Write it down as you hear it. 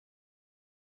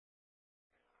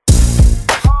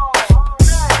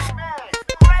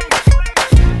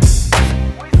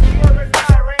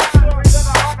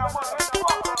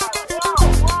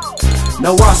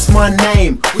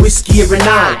Whisky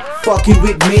Arahnie, fucking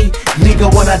with me,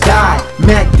 nigga wanna die.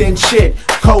 Mac then shit,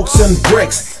 cokes and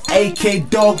bricks, AK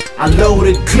dog, I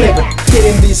loaded clip.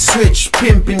 Hitting this switch,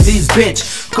 pimping this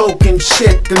bitch, coke and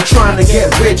shit, I'm trying to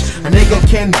get rich. A nigga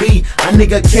can be, a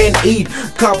nigga can eat.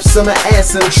 Cops on the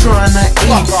ass, I'm trying to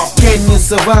eat. Can you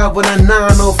survive with a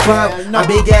 905? A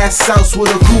big ass house with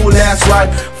a cool ass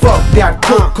ride. Fuck that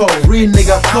cocoa, real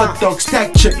nigga cut dog,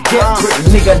 stack shit, get rich,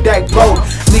 nigga that boat.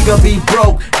 Nigga be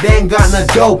broke, they ain't got no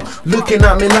dope. Looking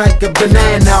at me like a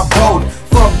banana boat.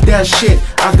 Fuck that shit,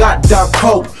 I got that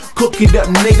coke. Cook it up,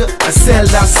 nigga, I sell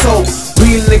that soap.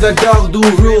 Real nigga dog do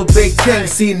real big things.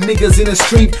 See niggas in the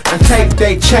street and take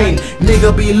they chain.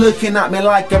 Nigga be looking at me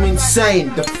like I'm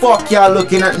insane. The fuck y'all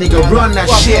looking at, nigga, run that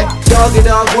shit. Doggy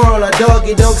dog world, a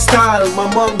doggy dog style. My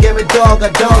mom gave me dog,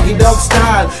 a doggy dog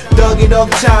style. Doggy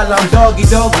dog child, I'm doggy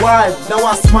dog wild. Now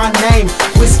what's my name?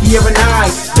 Whisky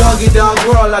Arahnie. Doggy dog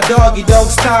world, a doggy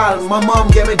dog style. My mom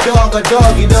gave me dog, a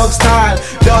doggy dog style.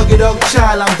 Doggy dog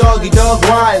child, I'm doggy dog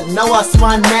wild. Now what's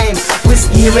my name?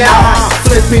 Whisky Arahnie.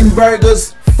 Flipping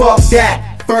burgers, fuck that.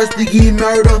 First degree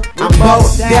murder, I'm about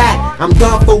that. I'm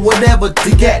done for whatever to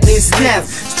get this gas.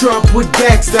 Strapped with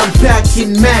decks, I'm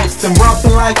packing max. I'm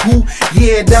rapping like who?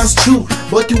 Yeah, that's true.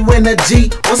 But you in a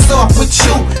G, what's up with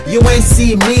you? You ain't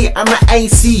see me, I'ma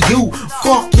ain't see you.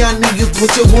 Fuck y'all niggas,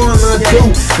 what you wanna do?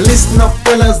 Listen up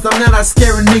fellas, I'm not a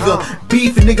scary nigga.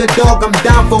 Beef nigga dog, I'm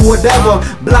down for whatever.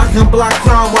 Black and black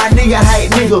crown, why nigga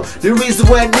hate nigga? The reason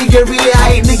why nigga really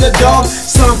hate nigga dog.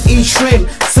 Some eat shrimp,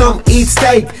 some eat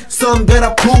steak. Some got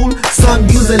a pool, some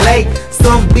use a lake.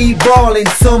 Some be ballin',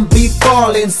 some be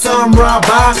fallin'. Some drive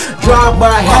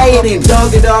by hating.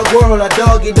 Doggy dog world, a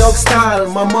doggy dog style.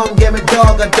 My mom gave me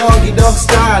dog, a doggy dog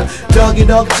style. Doggy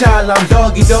dog child, I'm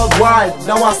doggy dog wild.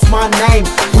 Now what's my name?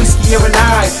 Whisky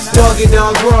Arahnie. Doggy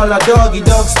dog world, a doggy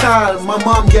dog style. My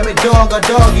mom gave me dog, a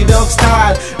doggy dog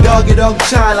style. Doggy dog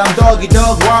child, I'm doggy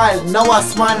dog wild. Now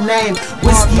what's my name?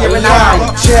 Whisky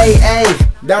Arahnie.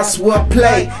 J.A. That's where I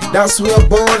play, that's where I'm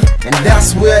born, and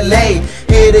that's where I lay.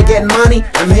 Here to get money,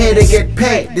 I'm here to get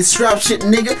paid. This rap shit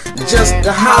nigga, just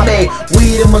a hobby.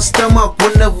 Weed in my stomach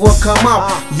whenever I come up.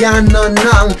 Y'all know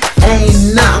nothing,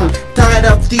 ain't nothing. Tired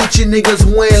of teaching niggas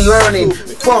who ain't learning.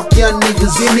 Fuck y'all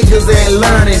niggas, you niggas ain't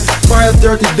learning.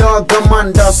 530 dog, I'm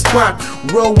on the spot.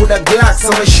 Roll with a Glock,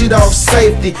 so I shit off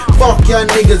safety. Fuck y'all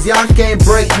niggas, y'all can't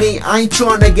break me. I ain't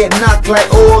tryna get knocked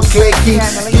like old Clay-Key.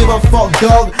 Give a fuck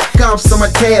dog, cops on my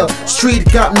tail. Street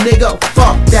cop nigga,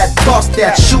 fuck that, bust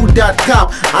that, shoot that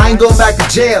cop. I ain't going back to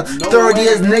jail. 30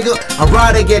 years nigga, I'd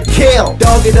rather get killed.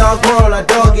 Doggy dog world, a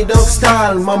doggy dog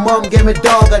style. My mom gave me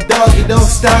dog, a doggy dog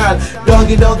style.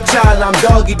 Doggy dog child, I'm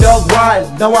doggy dog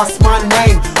wild. Now what's my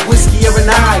name? Whisky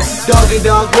Arahnie. Doggy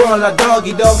dog world, a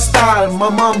doggy dog style. My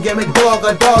mom gave me dog,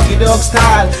 a doggy dog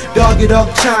style. Doggy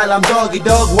dog child, I'm doggy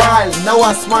dog wild. Now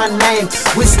what's my name?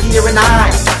 Whisky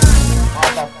Arahnie.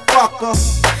 Motherfucker.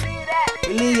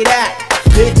 Believe that,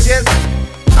 bitches.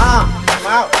 I'm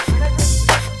out.